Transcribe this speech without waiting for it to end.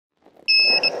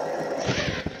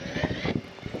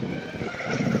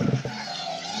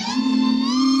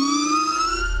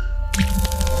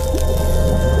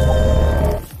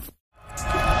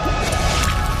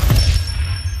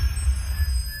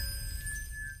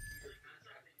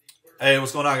Hey,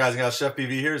 what's going on, guys? I got CheFPV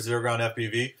here, Zero Ground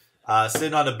FPV.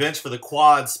 Sitting on the bench for the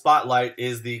quad spotlight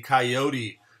is the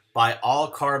Coyote by All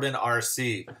Carbon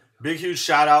RC. Big, huge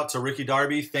shout out to Ricky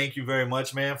Darby. Thank you very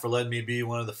much, man, for letting me be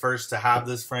one of the first to have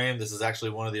this frame. This is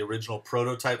actually one of the original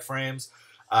prototype frames.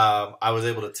 I was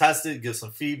able to test it, give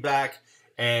some feedback,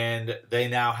 and they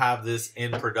now have this in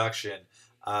production.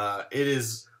 It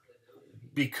is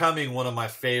becoming one of my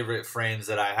favorite frames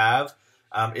that I have.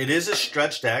 It is a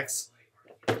stretched X.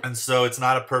 And so it's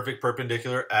not a perfect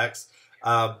perpendicular X.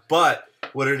 But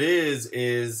what it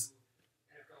is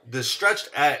the stretched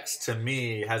X to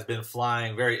me has been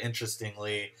flying very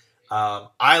interestingly.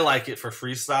 I like it for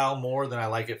freestyle more than I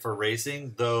like it for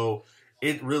racing, though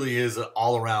it really is an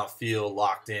all-around feel,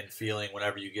 locked-in feeling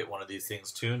whenever you get one of these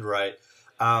things tuned right.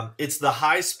 It's the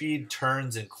high-speed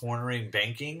turns and cornering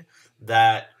banking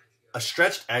that a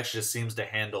stretched X just seems to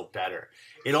handle better.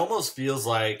 It almost feels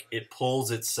like it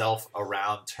pulls itself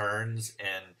around turns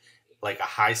and like a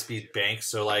high-speed bank.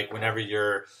 So like whenever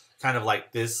you're kind of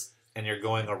like this and you're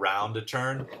going around a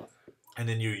turn and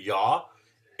then you yaw,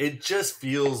 it just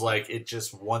feels like it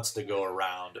just wants to go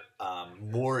around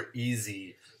more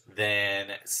easy than,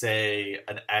 say,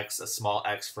 a small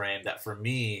X frame that for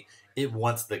me, it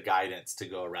wants the guidance to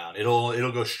go around.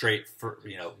 It'll go straight for,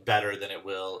 better than it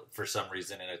will for some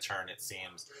reason in a turn, it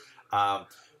seems.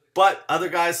 But other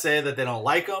guys say that they don't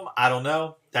like them. I don't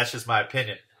know. That's just my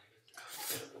opinion.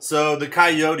 So the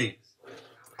Coyote,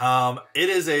 it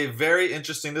is a very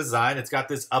interesting design. It's got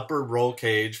this upper roll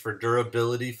cage for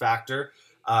durability factor.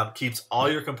 Keeps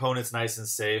all your components nice and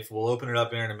safe. We'll open it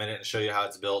up here in a minute and show you how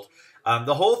it's built.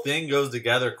 The whole thing goes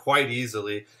together quite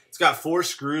easily. It's got 4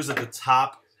 screws at the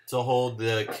top to hold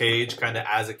the cage kind of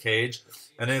as a cage.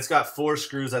 And then it's got 4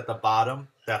 screws at the bottom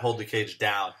that hold the cage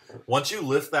down. Once you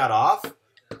lift that off,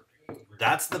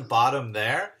 that's the bottom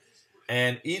there.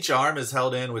 And each arm is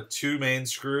held in with 2 main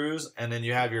screws. And then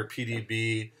you have your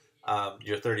PDB,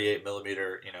 your 38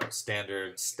 millimeter,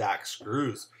 standard stack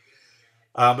screws.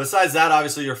 Besides that,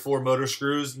 obviously your 4 motor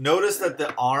screws. Notice that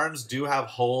the arms do have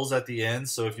holes at the end.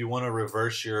 So if you want to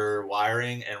reverse your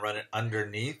wiring and run it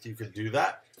underneath, you can do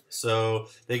that. So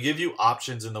they give you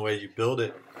options in the way you build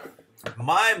it.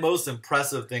 My most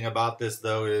impressive thing about this,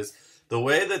 though, is the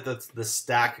way that the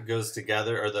stack goes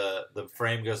together, or the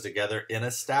frame goes together in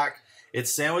a stack.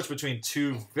 It's sandwiched between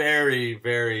 2 very,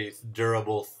 very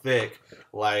durable, thick,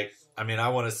 I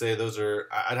want to say those are,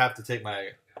 I'd have to take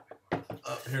my,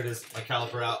 here it is, my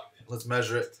caliper out. Let's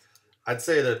measure it. I'd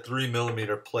say they're 3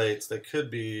 millimeter plates. They could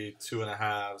be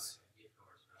 2.5s.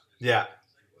 Yeah.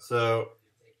 So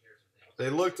they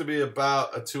look to be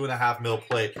about a 2.5 mil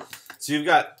plate. So you've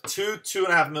got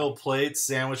 2.5 mil plates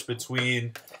sandwiched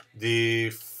between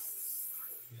the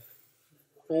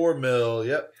 4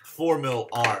 mil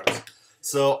arms.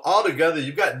 So altogether,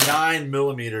 you've got 9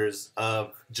 millimeters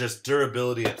of just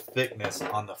durability and thickness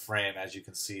on the frame, as you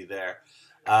can see there.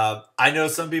 I know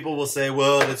some people will say,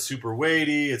 well, it's super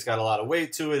weighty, it's got a lot of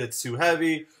weight to it, it's too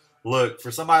heavy. Look,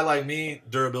 for somebody like me,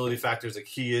 durability factor is a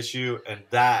key issue, and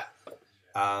that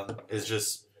is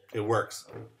just, it works.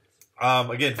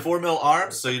 Again, 4 mil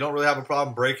arms, so you don't really have a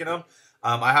problem breaking them.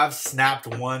 I have snapped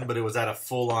one, but it was at a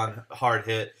full-on hard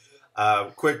hit.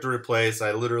 Quick to replace.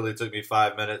 I literally took me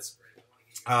 5 minutes.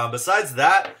 Besides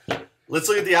that, let's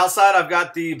look at the outside. I've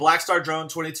got the Blackstar Drone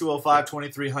 2205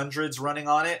 2300s running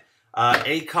on it.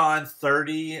 Acon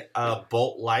 30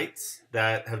 bolt lights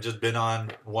that have just been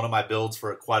on one of my builds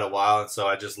for quite a while, and so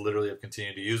I just literally have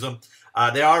continued to use them.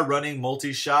 They are running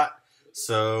multi-shot.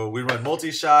 So we run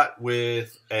multi-shot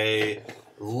with a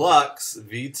Lux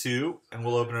V2, and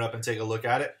we'll open it up and take a look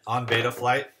at it on beta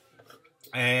flight.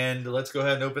 And let's go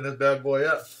ahead and open this bad boy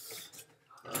up.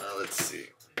 Let's see.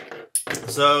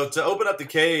 So to open up the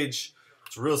cage,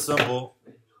 it's real simple.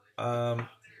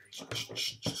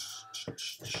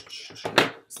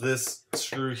 It's this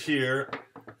screw here.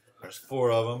 There's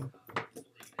 4 of them.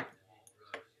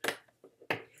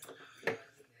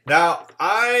 Now,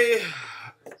 I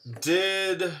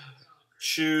did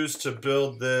choose to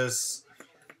build this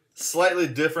slightly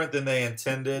different than they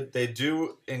intended. They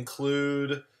do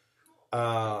include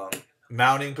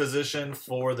mounting position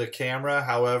for the camera.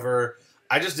 However,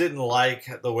 I just didn't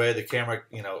like the way the camera,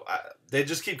 they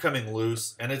just keep coming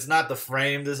loose, and it's not the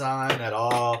frame design at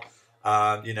all.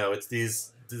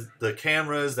 It's the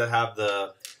cameras that have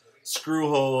the screw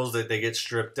holes that they get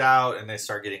stripped out and they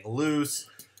start getting loose.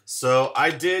 So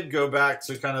I did go back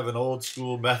to kind of an old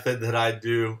school method that I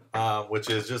do, which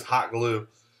is just hot glue.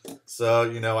 So,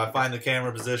 I find the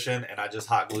camera position and I just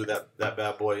hot glue that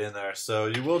bad boy in there. So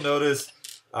you will notice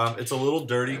it's a little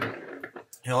dirty.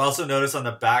 You'll also notice on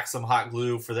the back some hot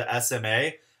glue for the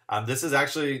SMA. This is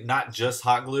actually not just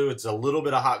hot glue. It's a little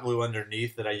bit of hot glue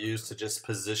underneath that I use to just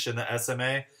position the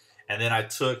SMA. And then I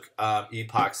took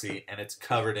epoxy, and it's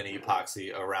covered in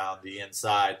epoxy around the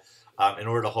inside in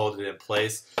order to hold it in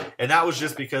place. And that was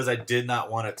just because I did not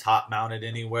want to top mount it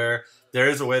anywhere. There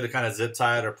is a way to kind of zip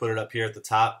tie it or put it up here at the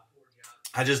top.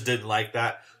 I just didn't like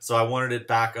that, so I wanted it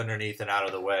back underneath and out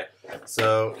of the way.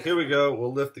 So here we go.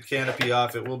 We'll lift the canopy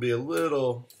off. It will be a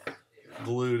little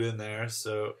glued in there,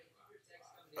 so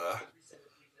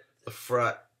the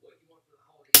front.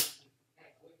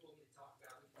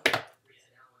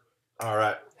 All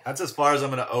right, that's as far as I'm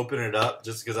going to open it up,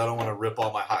 just because I don't want to rip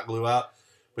all my hot glue out.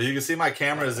 But you can see my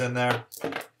camera is in there,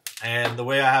 and the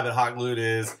way I have it hot glued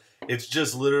is it's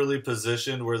just literally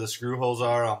positioned where the screw holes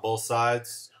are on both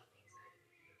sides,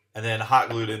 and then hot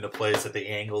glued into place at the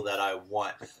angle that I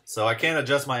want. So I can't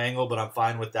adjust my angle, but I'm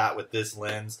fine with that with this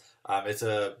lens. It's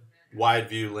a wide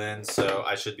view lens, so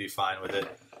I should be fine with it.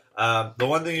 The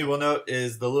one thing you will note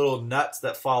is the little nuts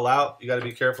that fall out. You got to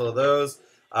be careful of those.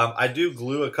 I do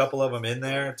glue a couple of them in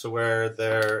there to where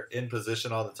they're in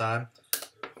position all the time.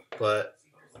 But,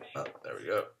 oh, there we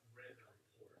go.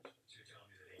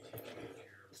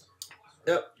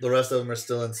 Yep, the rest of them are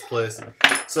still in place.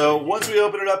 So once we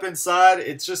open it up inside,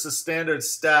 it's just a standard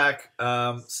stack.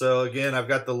 So again, I've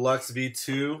got the Lux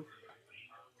V2.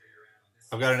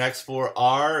 I've got an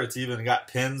X4R. It's even got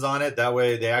pins on it. That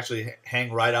way they actually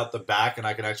hang right out the back, and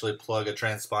I can actually plug a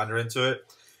transponder into it.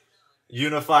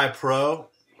 Unify Pro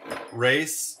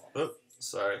Race. Oops,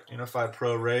 sorry. Unify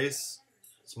Pro Race.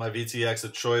 It's my VTX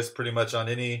of choice pretty much on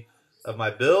any of my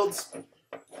builds.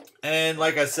 And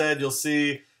like I said, you'll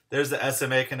see there's the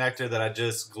SMA connector that I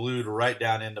just glued right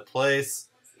down into place.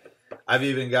 I've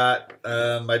even got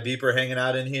my beeper hanging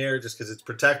out in here just because it's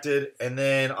protected. And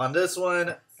then on this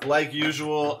one, like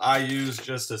usual, I use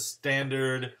just a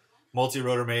standard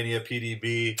Multi-Rotor Mania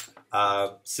PDB,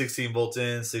 16 volts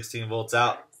in, 16 volts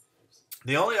out.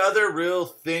 The only other real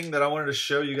thing that I wanted to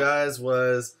show you guys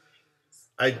was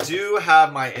I do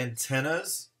have my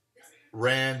antennas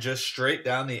ran just straight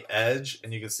down the edge,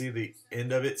 and you can see the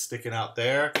end of it sticking out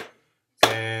there.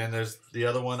 And there's the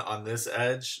other one on this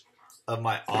edge of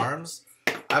my arms.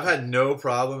 I've had no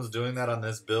problems doing that on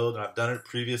this build, and I've done it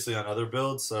previously on other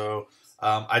builds, so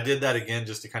I did that again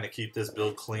just to kind of keep this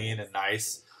build clean and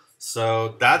nice.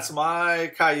 So that's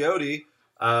my Coyote.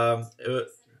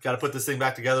 Got to put this thing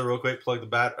back together real quick, plug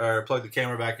the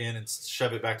camera back in and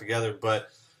shove it back together. But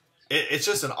it's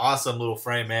just an awesome little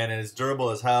frame, man, and it's durable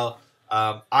as hell.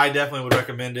 I definitely would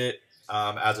recommend it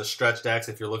as a stretch DEX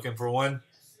if you're looking for one.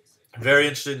 Very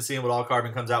interested in seeing what All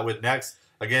Carbon comes out with next.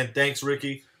 Again, thanks,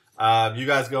 Ricky. You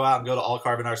guys go out and go to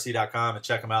allcarbonrc.com and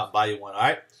check them out and buy you one, all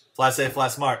right? Fly safe, fly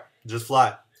smart. Just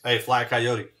fly. Hey, fly a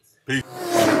Coyote. Peace.